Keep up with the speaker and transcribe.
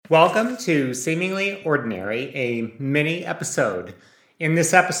Welcome to Seemingly Ordinary, a mini episode. In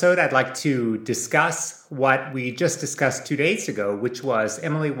this episode, I'd like to discuss what we just discussed 2 days ago, which was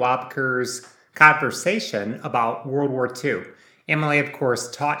Emily Wobker's conversation about World War II. Emily, of course,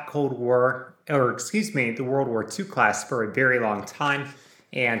 taught the World War II class for a very long time,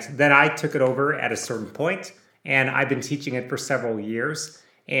 and then I took it over at a certain point, and I've been teaching it for several years.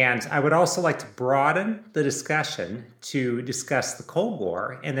 And I would also like to broaden the discussion to discuss the Cold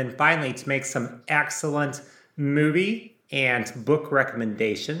War, and then finally to make some excellent movie and book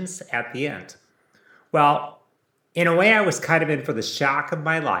recommendations at the end. Well, in a way, I was kind of in for the shock of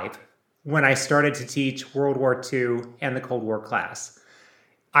my life when I started to teach World War II and the Cold War class.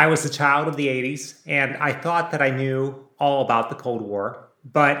 I was a child of the 80s, and I thought that I knew all about the Cold War,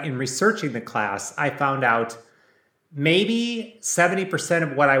 but in researching the class, I found out maybe 70%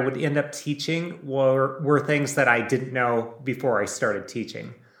 of what I would end up teaching were things that I didn't know before I started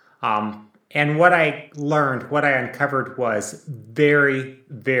teaching. And what I uncovered was very,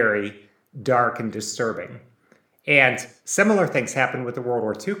 very dark and disturbing. And similar things happened with the World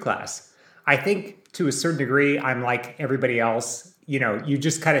War II class. I think to a certain degree, I'm like everybody else. You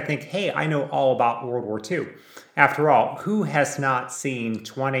just kind of think, hey, I know all about World War II. After all, who has not seen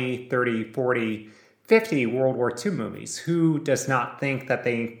 20, 30, 40, 50 World War II movies? Who does not think that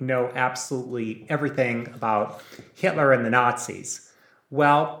they know absolutely everything about Hitler and the Nazis?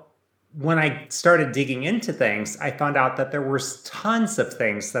 Well, when I started digging into things, I found out that there were tons of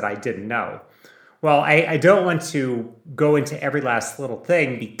things that I didn't know. Well, I don't want to go into every last little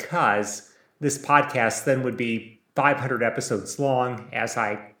thing because this podcast then would be 500 episodes long as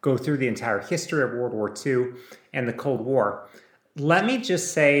I go through the entire history of World War II and the Cold War. Let me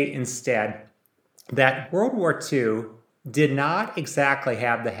just say instead that World War II did not exactly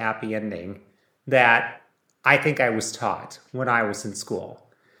have the happy ending that I think I was taught when I was in school.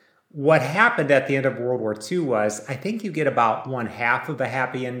 What happened at the end of World War II was, I think you get about 1/2 of a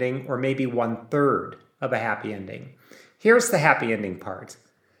happy ending, or maybe 1/3 of a happy ending. Here's the happy ending part.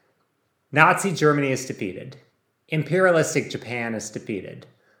 Nazi Germany is defeated. Imperialistic Japan is defeated.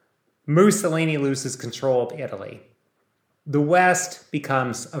 Mussolini loses control of Italy. The West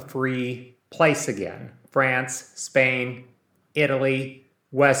becomes a free place again. France, Spain, Italy,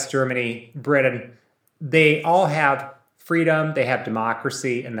 West Germany, Britain, they all have freedom, they have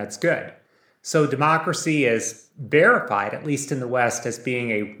democracy, and that's good. So democracy is verified, at least in the West, as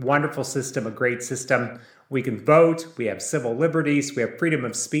being a wonderful system, a great system. We can vote, we have civil liberties, we have freedom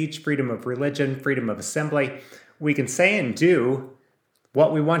of speech, freedom of religion, freedom of assembly. We can say and do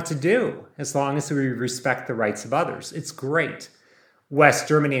what we want to do as long as we respect the rights of others. It's great. West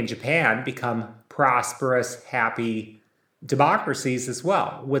Germany and Japan become prosperous, happy democracies as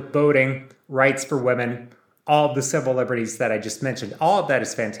well, with voting, rights for women, all of the civil liberties that I just mentioned. All of that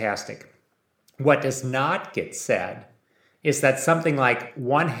is fantastic. What does not get said is that something like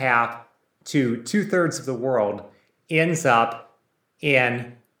 1/2 to 2/3 of the world ends up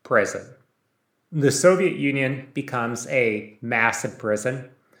in prison. The Soviet Union becomes a massive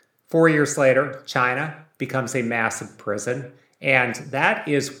prison. 4 years later, China becomes a massive prison. And that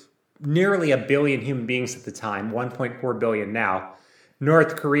is nearly 1 billion human beings at the time, 1.4 billion now.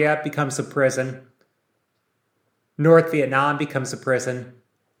 North Korea becomes a prison. North Vietnam becomes a prison.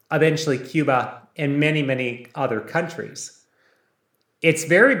 Eventually Cuba and many, many other countries. It's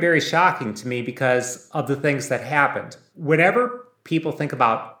very, very shocking to me because of the things that happened. Whenever people think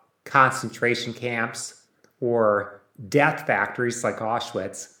about concentration camps or death factories like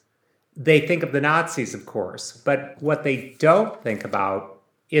Auschwitz, they think of the Nazis, of course, but what they don't think about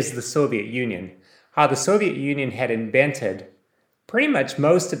is the Soviet Union, how the Soviet Union had invented pretty much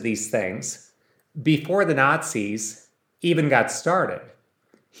most of these things before the Nazis even got started.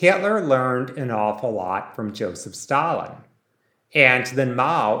 Hitler learned an awful lot from Joseph Stalin, and then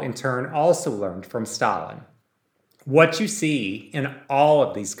Mao, in turn, also learned from Stalin. What you see in all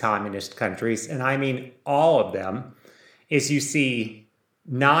of these communist countries, and I mean all of them, is you see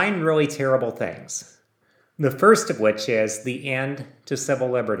 9 really terrible things. The first of which is the end to civil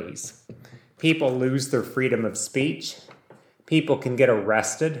liberties. People lose their freedom of speech. People can get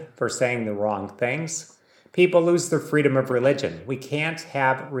arrested for saying the wrong things. People lose their freedom of religion. We can't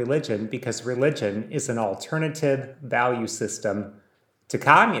have religion because religion is an alternative value system to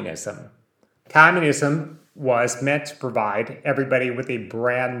communism. Communism was meant to provide everybody with a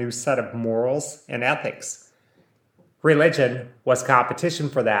brand new set of morals and ethics. Religion was competition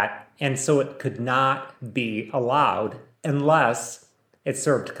for that, and so it could not be allowed unless it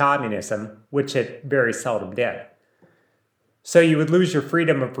served communism, which it very seldom did. So you would lose your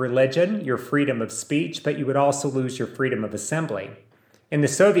freedom of religion, your freedom of speech, but you would also lose your freedom of assembly. In the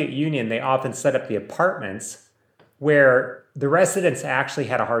Soviet Union, they often set up the apartments where the residents actually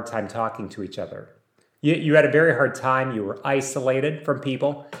had a hard time talking to each other. You had a very hard time. You were isolated from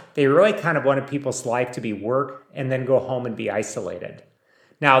people. They really kind of wanted people's life to be work and then go home and be isolated.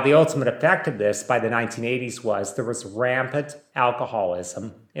 Now, the ultimate effect of this by the 1980s was there was rampant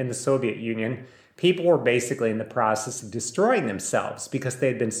alcoholism in the Soviet Union. People were basically in the process of destroying themselves because they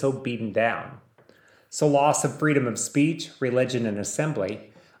had been so beaten down. So loss of freedom of speech, religion, and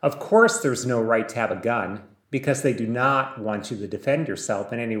assembly. Of course, there's no right to have a gun because they do not want you to defend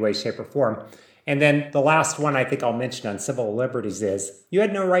yourself in any way, shape, or form. And then the last one I think I'll mention on civil liberties is you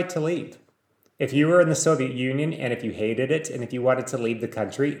had no right to leave. If you were in the Soviet Union and if you hated it and if you wanted to leave the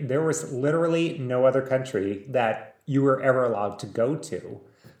country, there was literally no other country that you were ever allowed to go to.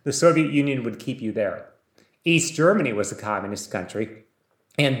 The Soviet Union would keep you there. East Germany was a communist country,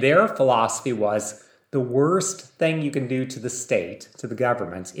 and their philosophy was the worst thing you can do to the state, to the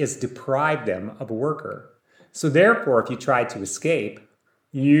government, is deprive them of a worker. So therefore, if you tried to escape,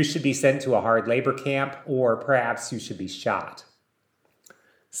 you should be sent to a hard labor camp or perhaps you should be shot.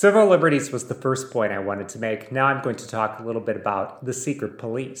 Civil liberties was the first point I wanted to make. Now I'm going to talk a little bit about the secret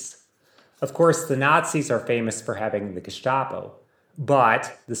police. Of course, the Nazis are famous for having the Gestapo,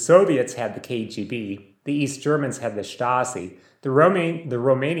 but the Soviets had the KGB, the East Germans had the Stasi, the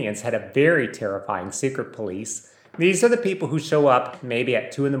Romanians had a very terrifying secret police. These are the people who show up maybe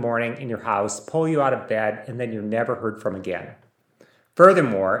at 2 a.m. in your house, pull you out of bed, and then you're never heard from again.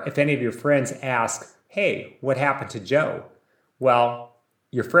 Furthermore, if any of your friends ask, hey, what happened to Joe? Well,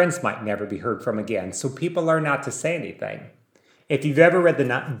 your friends might never be heard from again, so people learn not to say anything. If you've ever read the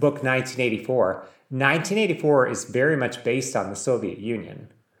book 1984, 1984 is very much based on the Soviet Union.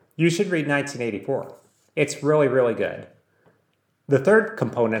 You should read 1984. It's really, really good. The third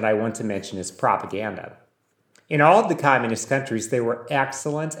component I want to mention is propaganda. In all of the communist countries, they were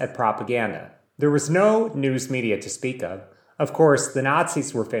excellent at propaganda. There was no news media to speak of. Of course, the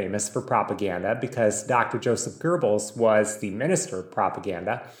Nazis were famous for propaganda because Dr. Joseph Goebbels was the minister of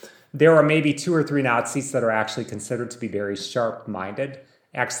propaganda. There are maybe 2 or 3 Nazis that are actually considered to be very sharp-minded,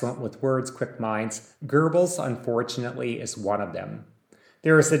 excellent with words, quick minds. Goebbels, unfortunately, is one of them.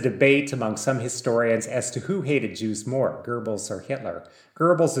 There is a debate among some historians as to who hated Jews more, Goebbels or Hitler.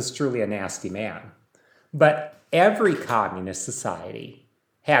 Goebbels is truly a nasty man. But every communist society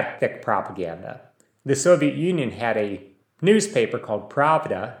had thick propaganda. The Soviet Union had a newspaper called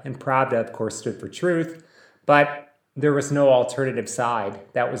Pravda, and Pravda, of course, stood for truth, but there was no alternative side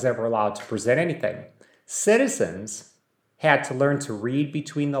that was ever allowed to present anything. Citizens had to learn to read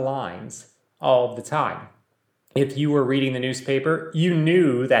between the lines all the time. If you were reading the newspaper, you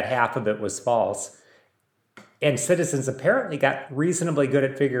knew that half of it was false. And citizens apparently got reasonably good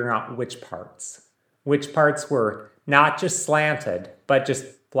at figuring out which parts were not just slanted, but just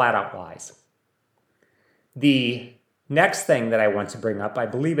flat out lies. The next thing that I want to bring up, I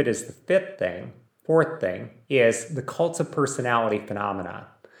believe it is the fourth thing, is the cult of personality phenomena.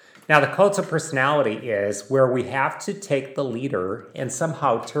 Now, the cult of personality is where we have to take the leader and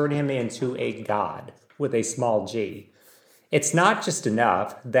somehow turn him into a god with a small g. It's not just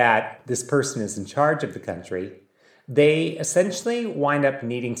enough that this person is in charge of the country. They essentially wind up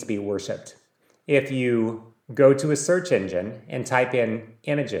needing to be worshipped. If you go to a search engine and type in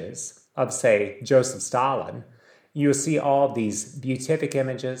images of, say, Joseph Stalin, you'll see all of these beatific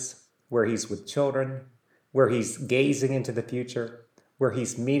images where he's with children, where he's gazing into the future, where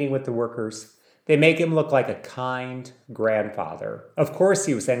he's meeting with the workers. They make him look like a kind grandfather. Of course,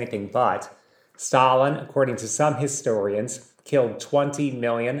 he was anything but. Stalin, according to some historians, killed 20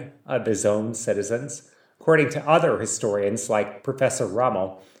 million of his own citizens. According to other historians, like Professor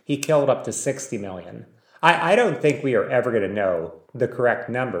Rummel, he killed up to 60 million. I don't think we are ever going to know the correct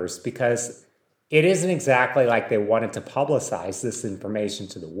numbers because it isn't exactly like they wanted to publicize this information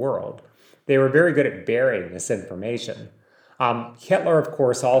to the world. They were very good at burying this information. Hitler, of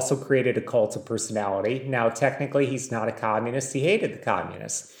course, also created a cult of personality. Now, technically, he's not a communist. He hated the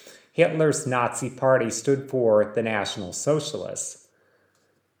communists. Hitler's Nazi party stood for the National Socialists.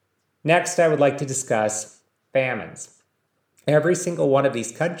 Next, I would like to discuss famines. Every single one of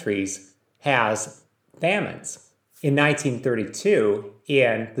these countries has famines. In 1932,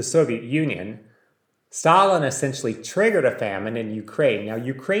 in the Soviet Union, Stalin essentially triggered a famine in Ukraine. Now,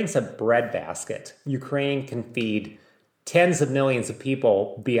 Ukraine's a breadbasket. Ukraine can feed tens of millions of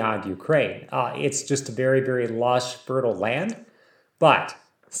people beyond Ukraine. It's just a very, very lush, fertile land. But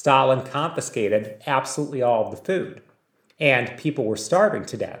Stalin confiscated absolutely all of the food, and people were starving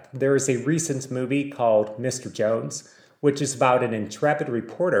to death. There is a recent movie called Mr. Jones, which is about an intrepid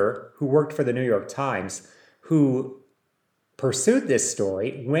reporter who worked for the New York Times, who pursued this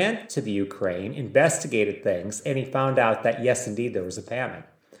story, went to the Ukraine, investigated things, and he found out that yes, indeed, there was a famine.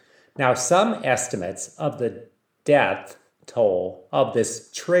 Now, some estimates of the death toll of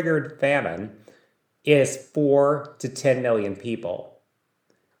this triggered famine is 4 to 10 million people.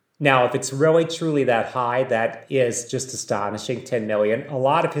 Now, if it's really truly that high, that is just astonishing, 10 million. A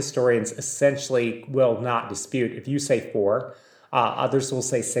lot of historians essentially will not dispute. If you say 4, others will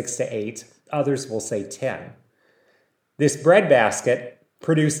say 6 to 8, others will say 10. This breadbasket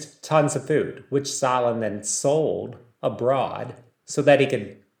produced tons of food, which Stalin then sold abroad so that he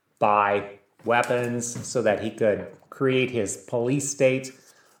could buy weapons, so that he could create his police state.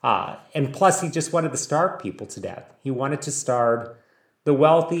 And plus, he just wanted to starve people to death. He wanted to starve the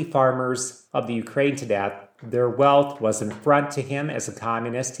wealthy farmers of the Ukraine to death. Their wealth was an affront to him as a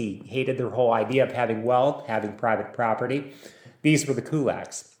communist. He hated their whole idea of having wealth, having private property. These were the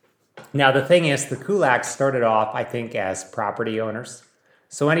kulaks. Now, the thing is, the kulaks started off, I think, as property owners.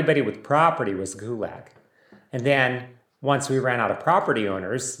 So anybody with property was a kulak. And then once we ran out of property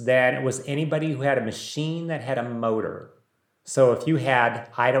owners, then it was anybody who had a machine that had a motor. So if you had,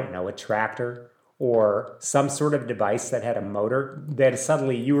 I don't know, a tractor or some sort of device that had a motor, then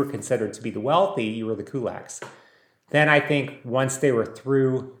suddenly you were considered to be the wealthy, you were the kulaks. Then I think once they were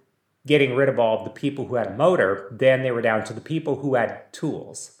through getting rid of all of the people who had a motor, then they were down to the people who had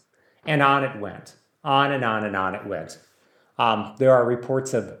tools. And on it went. On and on and on it went. There are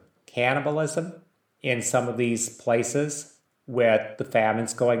reports of cannibalism in some of these places with the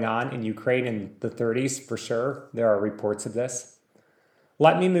famines going on in Ukraine in the 30s, for sure. There are reports of this.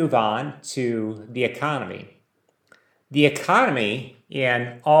 Let me move on to the economy. The economy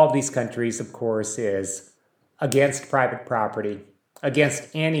in all of these countries, of course, is against private property, against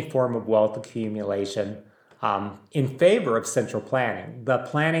any form of wealth accumulation, in favor of central planning. The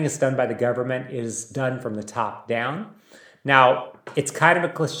planning is done by the government, it is done from the top down. Now, it's kind of a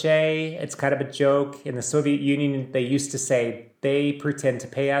cliche, it's kind of a joke. In the Soviet Union, they used to say, they pretend to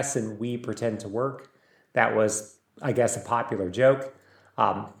pay us and we pretend to work. That was, I guess, a popular joke.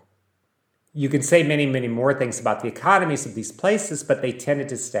 You can say many, many more things about the economies of these places, but they tended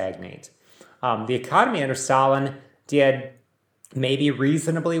to stagnate. The economy under Stalin did maybe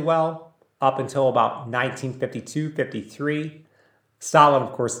reasonably well up until about 1952-53. Stalin,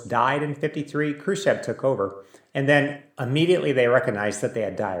 of course, died in 53. Khrushchev took over. And then immediately they recognized that they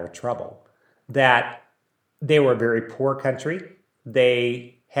had dire trouble, that they were a very poor country.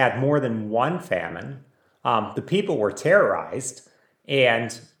 They had more than one famine. The people were terrorized.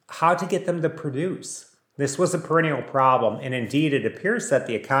 And how to get them to produce. This was a perennial problem. And indeed, it appears that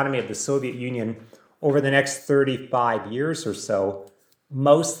the economy of the Soviet Union over the next 35 years or so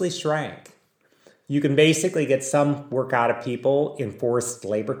mostly shrank. You can basically get some work out of people in forced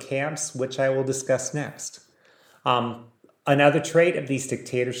labor camps, which I will discuss next. Another trait of these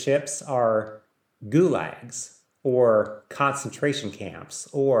dictatorships are gulags, or concentration camps,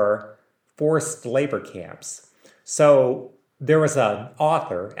 or forced labor camps. So there was an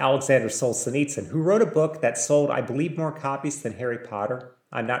author, Alexander Solzhenitsyn, who wrote a book that sold, I believe, more copies than Harry Potter.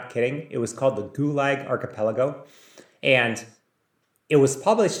 I'm not kidding. It was called The Gulag Archipelago. And it was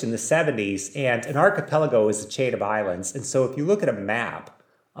published in the 70s. And an archipelago is a chain of islands. And so if you look at a map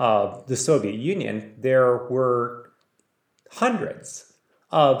of the Soviet Union, there were hundreds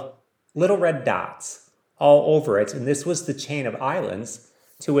of little red dots all over it. And this was the chain of islands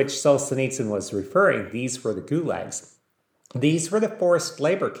to which Solzhenitsyn was referring. These were the gulags. These were the forced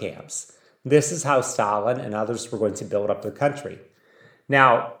labor camps. This is how Stalin and others were going to build up their country.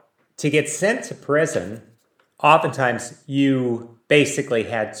 Now, to get sent to prison, oftentimes you basically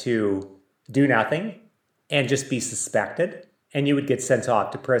had to do nothing and just be suspected, and you would get sent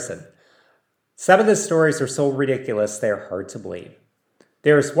off to prison. Some of the stories are so ridiculous, they're hard to believe.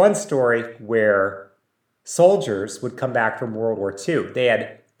 There's one story where soldiers would come back from World War II. They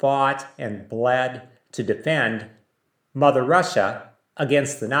had fought and bled to defend Mother Russia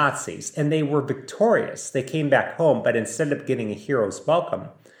against the Nazis, and they were victorious. They came back home, but instead of getting a hero's welcome,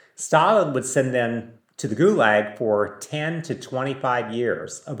 Stalin would send them to the Gulag for 10 to 25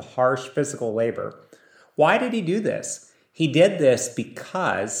 years of harsh physical labor. Why did he do this? He did this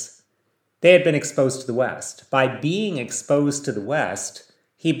because they had been exposed to the West. By being exposed to the West,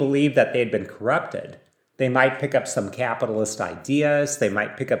 he believed that they had been corrupted. They might pick up some capitalist ideas. They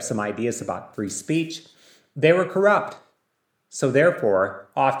might pick up some ideas about free speech. They were corrupt. So therefore,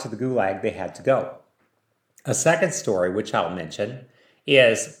 off to the Gulag they had to go. A second story, which I'll mention,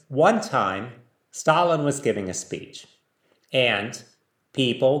 is one time Stalin was giving a speech. And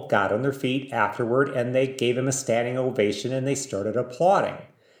people got on their feet afterward and they gave him a standing ovation and they started applauding.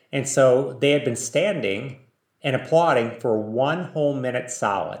 And so they had been standing and applauding for 1 whole minute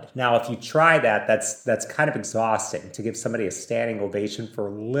solid. Now, if you try that, that's kind of exhausting to give somebody a standing ovation for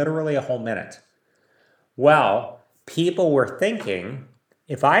literally a whole minute. Well, people were thinking,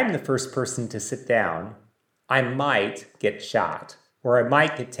 if I'm the first person to sit down, I might get shot or I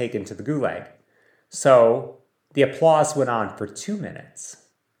might get taken to the gulag. So the applause went on for 2 minutes,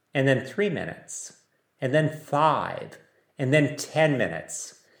 and then 3 minutes, and then 5, and then 10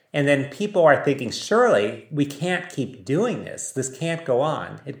 minutes. And then people are thinking, surely we can't keep doing this. This can't go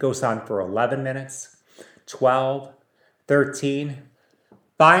on. It goes on for 11 minutes, 12, 13.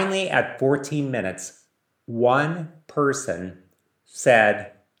 Finally, at 14 minutes, one person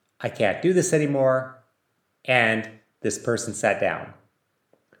said, I can't do this anymore. And this person sat down.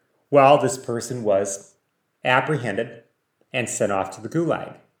 Well, this person was apprehended and sent off to the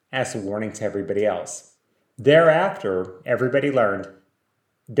gulag as a warning to everybody else. Thereafter, everybody learned,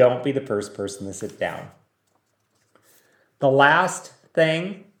 don't be the first person to sit down. The last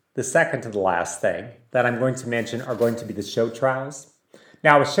thing, the second to the last thing that I'm going to mention are going to be the show trials.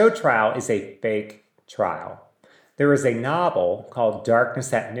 Now, a show trial is a fake trial. There is a novel called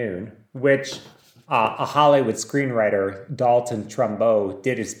Darkness at Noon, which a Hollywood screenwriter, Dalton Trumbo,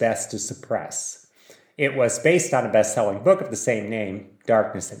 did his best to suppress. It was based on a best-selling book of the same name,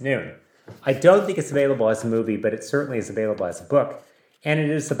 Darkness at Noon. I don't think it's available as a movie, but it certainly is available as a book. And it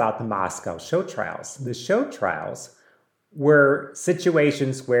is about the Moscow show trials. The show trials were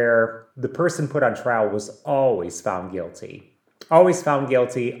situations where the person put on trial was always found guilty. Always found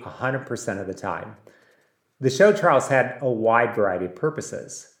guilty 100% of the time. The show trials had a wide variety of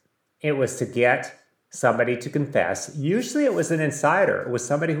purposes. It was to get somebody to confess. Usually it was an insider. It was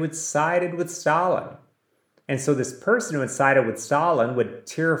somebody who had sided with Stalin. And so this person who had sided with Stalin would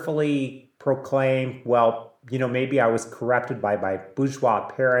tearfully proclaim, well, maybe I was corrupted by my bourgeois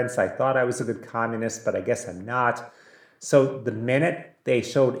parents. I thought I was a good communist, but I guess I'm not. So the minute they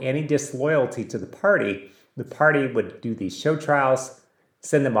showed any disloyalty to the party would do these show trials,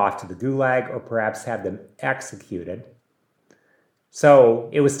 send them off to the gulag, or perhaps have them executed. So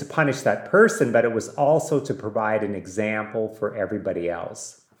it was to punish that person, but it was also to provide an example for everybody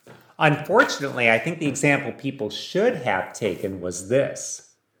else. Unfortunately, I think the example people should have taken was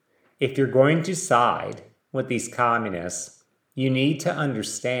this. If you're going to side with these communists, you need to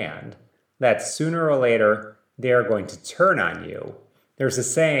understand that sooner or later they are going to turn on you. There's a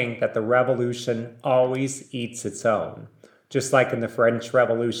saying that the revolution always eats its own, just like in the French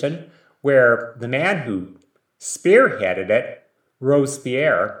Revolution, where the man who spearheaded it,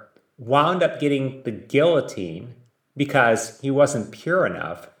 Robespierre, wound up getting the guillotine because he wasn't pure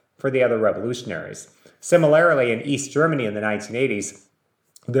enough for the other revolutionaries. Similarly, in East Germany in the 1980s,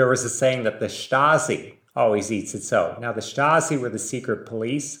 there was a saying that the Stasi always eats its own. Now, the Stasi were the secret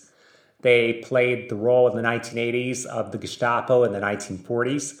police. They played the role in the 1980s of the Gestapo in the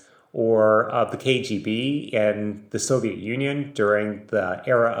 1940s, or of the KGB in the Soviet Union during the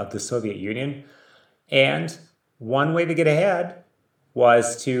era of the Soviet Union. And one way to get ahead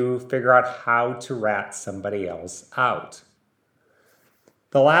was to figure out how to rat somebody else out.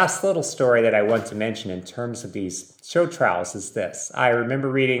 The last little story that I want to mention in terms of these show trials is this. I remember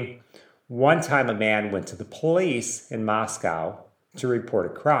reading one time a man went to the police in Moscow to report a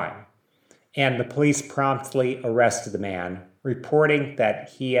crime, and the police promptly arrested the man, reporting that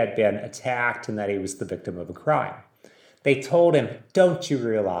he had been attacked and that he was the victim of a crime. They told him, don't you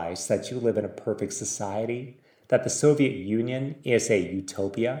realize that you live in a perfect society, that the Soviet Union is a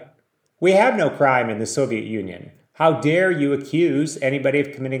utopia? We have no crime in the Soviet Union. How dare you accuse anybody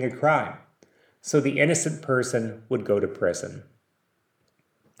of committing a crime? So the innocent person would go to prison.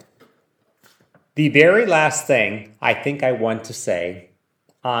 The very last thing I think I want to say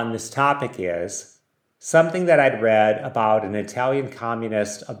on this topic is something that I'd read about an Italian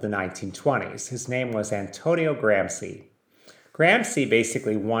communist of the 1920s. His name was Antonio Gramsci. Gramsci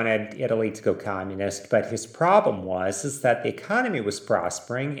basically wanted Italy to go communist, but his problem was that the economy was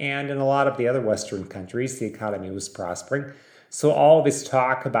prospering, and in a lot of the other Western countries, the economy was prospering. So all of his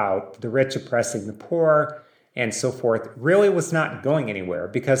talk about the rich oppressing the poor and so forth really was not going anywhere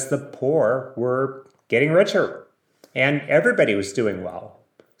because the poor were getting richer and everybody was doing well.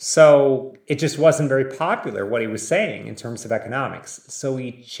 So it just wasn't very popular what he was saying in terms of economics. So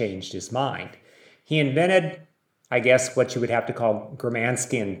he changed his mind. He invented, I guess, what you would have to call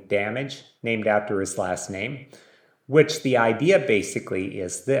Gramscian damage, named after his last name, which the idea basically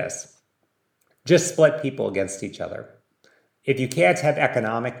is this. Just split people against each other. If you can't have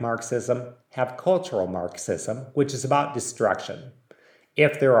economic Marxism, have cultural Marxism, which is about destruction.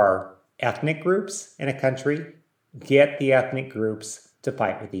 If there are ethnic groups in a country, get the ethnic groups to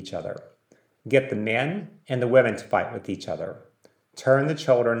fight with each other. get the men and the women to fight with each other, turn the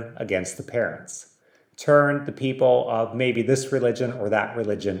children against the parents, turn the people of maybe this religion or that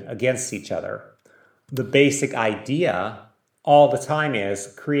religion against each other. The basic idea all the time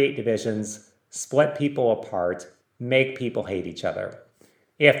is create divisions, split people apart, make people hate each other.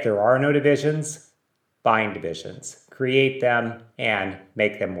 If there are no divisions, find divisions, create them, and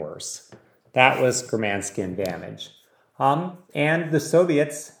make them worse. That was Gurmansky and Damage. And the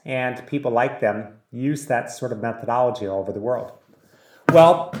Soviets and people like them used that sort of methodology all over the world.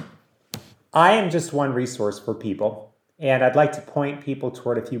 Well, I am just one resource for people, and I'd like to point people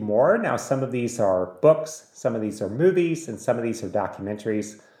toward a few more. Now, some of these are books, some of these are movies, and some of these are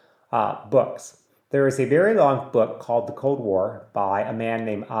documentaries. Books. There is a very long book called The Cold War by a man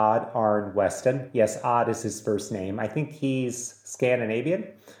named Odd Arne Weston. Yes, Odd is his first name. I think he's Scandinavian.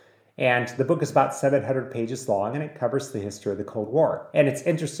 And the book is about 700 pages long, and it covers the history of the Cold War. And it's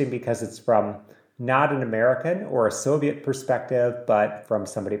interesting because it's from not an American or a Soviet perspective, but from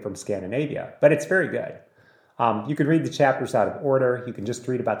somebody from Scandinavia. But it's very good. You can read the chapters out of order. You can just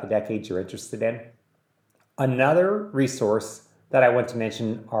read about the decades you're interested in. Another resource that I want to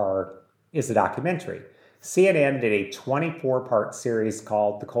mention is a documentary. CNN did a 24-part series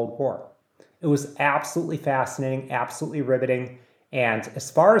called The Cold War. It was absolutely fascinating, absolutely riveting, and as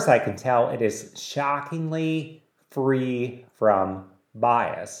far as I can tell, it is shockingly free from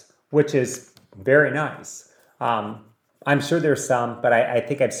bias, which is very nice. I'm sure there's some, but I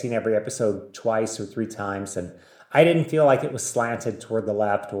think I've seen every episode twice or 3 times, and I didn't feel like it was slanted toward the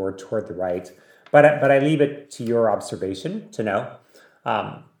left or toward the right, but I leave it to your observation to know.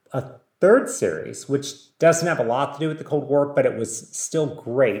 A third series, which doesn't have a lot to do with the Cold War, but it was still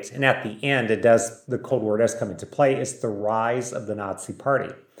great, and at the end, the Cold War does come into play, is The Rise of the Nazi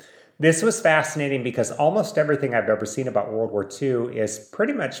Party. This was fascinating because almost everything I've ever seen about World War II is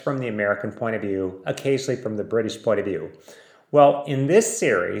pretty much from the American point of view, occasionally from the British point of view. Well, in this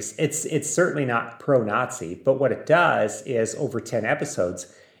series, it's certainly not pro-Nazi, but what it does is, over 10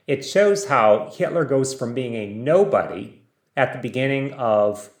 episodes, it shows how Hitler goes from being a nobody at the beginning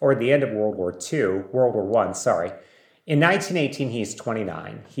of, or the end of World War I. In 1918, he's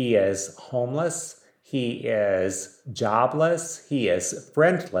 29. He is homeless. He is jobless. He is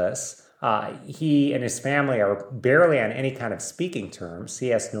friendless. He and his family are barely on any kind of speaking terms. He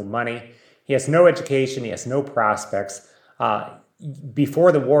has no money. He has no education. He has no prospects.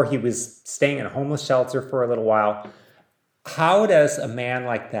 Before the war, he was staying in a homeless shelter for a little while. How does a man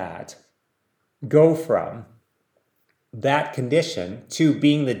like that go from that condition to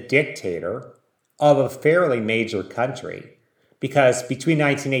being the dictator of a fairly major country? Because between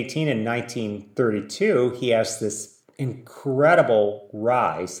 1918 and 1932, he has this incredible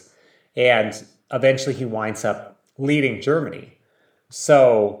rise, and eventually he winds up leading Germany.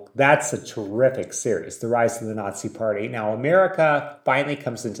 So that's a terrific series, The Rise of the Nazi Party. Now, America finally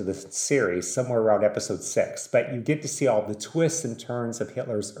comes into the series somewhere around episode 6, but you get to see all the twists and turns of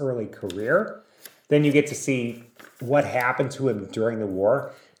Hitler's early career. Then you get to see what happened to him during the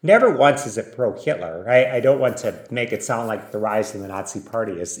war. Never once is it pro-Hitler. I don't want to make it sound like The Rise of the Nazi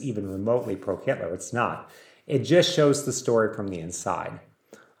Party is even remotely pro-Hitler. It's not. It just shows the story from the inside.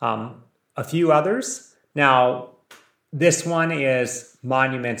 A few others. Now, this one is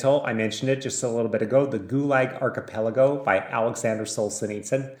monumental. I mentioned it just a little bit ago. The Gulag Archipelago by Alexander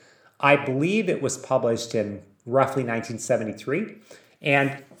Solzhenitsyn. I believe it was published in roughly 1973.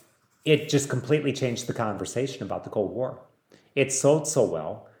 And it just completely changed the conversation about the Cold War. It sold so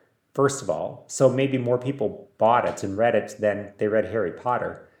well, first of all, so maybe more people bought it and read it than they read Harry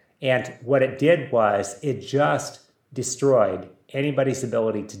Potter. And what it did was it just destroyed anybody's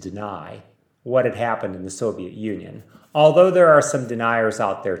ability to deny what had happened in the Soviet Union. Although there are some deniers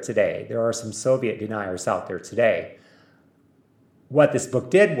out there today, there are some Soviet deniers out there today, what this book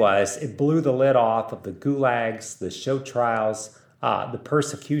did was it blew the lid off of the gulags, the show trials, the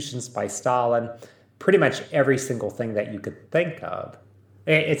persecutions by Stalin, pretty much every single thing that you could think of.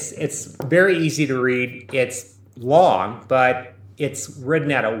 It's very easy to read. It's long, but it's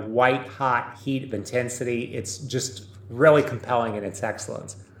written at a white-hot heat of intensity. It's just really compelling in its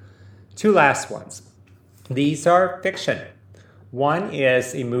excellence. 2 last ones. These are fiction. One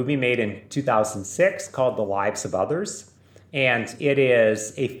is a movie made in 2006 called The Lives of Others, and it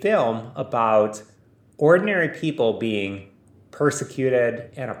is a film about ordinary people being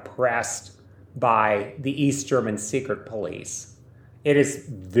persecuted and oppressed by the East German secret police. It is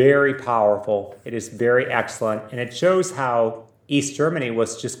very powerful, it is very excellent, and it shows how East Germany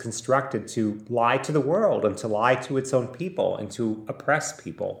was just constructed to lie to the world and to lie to its own people and to oppress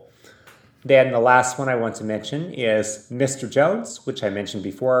people. Then the last one I want to mention is Mr. Jones, which I mentioned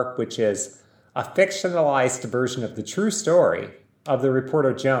before, which is a fictionalized version of the true story of the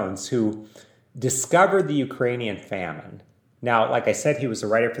reporter Jones who discovered the Ukrainian famine. Now, like I said, he was a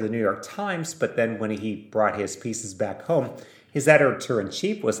writer for the New York Times, but then when he brought his pieces back home, his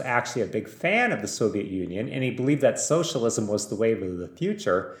editor-in-chief was actually a big fan of the Soviet Union, and he believed that socialism was the wave of the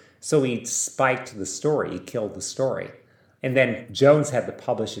future, so he spiked the story, he killed the story. And then Jones had to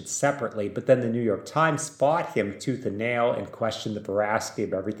publish it separately, but then the New York Times fought him tooth and nail and questioned the veracity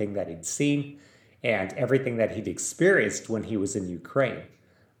of everything that he'd seen and everything that he'd experienced when he was in Ukraine.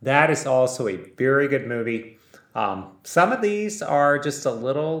 That is also a very good movie. Some of these are just a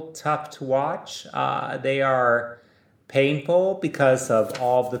little tough to watch. They are painful because of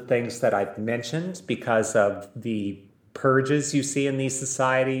all the things that I've mentioned, because of the purges you see in these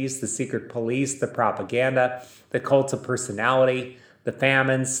societies, the secret police, the propaganda, the cult of personality, the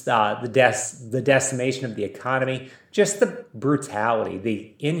famines, the decimation of the economy, just the brutality,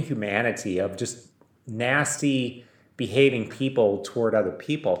 the inhumanity of just nasty behaving people toward other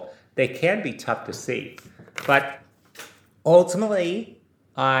people. They can be tough to see. But ultimately,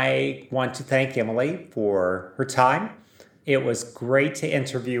 I want to thank Emily for her time. It was great to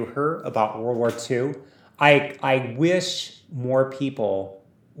interview her about World War II. I wish more people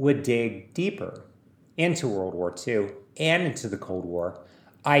would dig deeper into World War II and into the Cold War.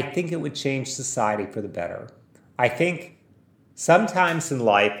 I think it would change society for the better. I think sometimes in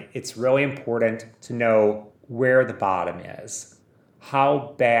life, it's really important to know where the bottom is.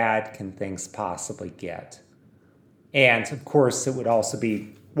 How bad can things possibly get? And of course, it would also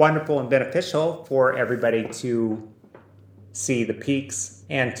be wonderful and beneficial for everybody to see the peaks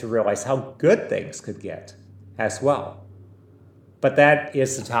and to realize how good things could get as well. But that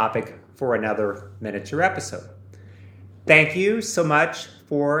is the topic for another miniature episode. Thank you so much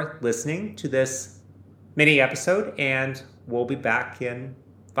for listening to this mini episode, and we'll be back in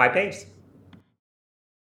 5 days.